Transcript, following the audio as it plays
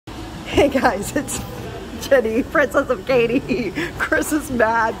Hey guys, it's Jenny, Princess of Katy. Chris is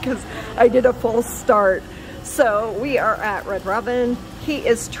mad because I did a full start. So we are at Red Robin. He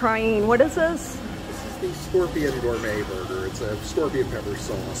is trying, what is this? This is the Scorpion Gourmet Burger. It's a scorpion pepper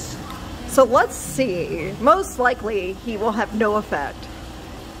sauce. So let's see. Most likely he will have no effect.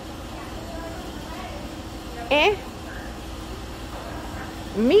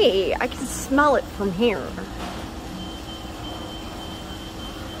 Me, I can smell it from here.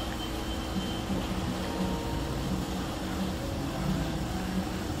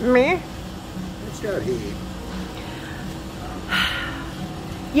 Me? It's got heat.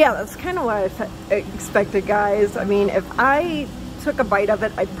 Yeah, that's kind of what I expected, guys. I mean, if I took a bite of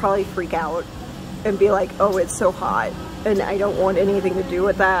it, I'd probably freak out and be like, oh, it's so hot. And I don't want anything to do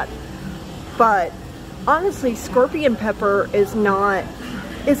with that. But honestly, scorpion pepper is not...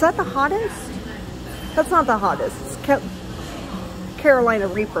 Is that the hottest? That's not the hottest. It's Carolina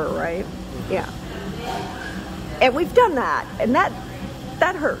Reaper, right? Yeah. And we've done that. And that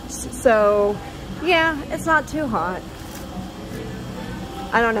hurts. So, yeah, it's not too hot.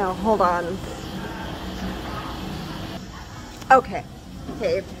 I don't know. Hold on. Okay.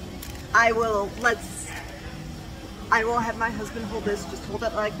 Okay. I will have my husband hold this. Just hold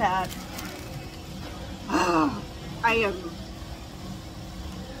it like that. I am...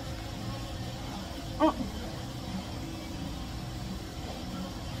 Oh.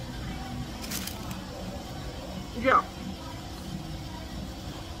 Yeah.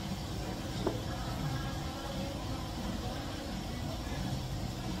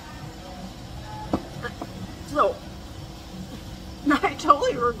 So, I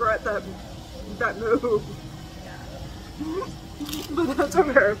totally regret that move. But that's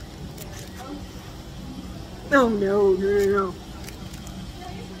okay. Oh no.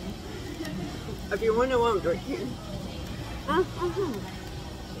 If you want to know what I'm drinking.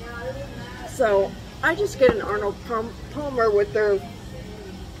 So, I just get an Arnold Palmer with their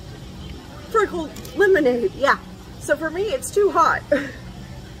Freckle lemonade. Yeah. So for me, it's too hot.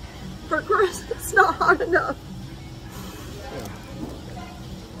 For Chris, it's not hot enough.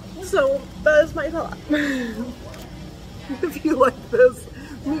 So, that is my thought. If you like this,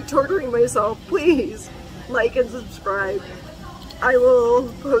 me torturing myself, please like and subscribe. I will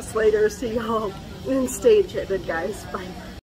post later. See y'all and stay enchanted, guys. Bye.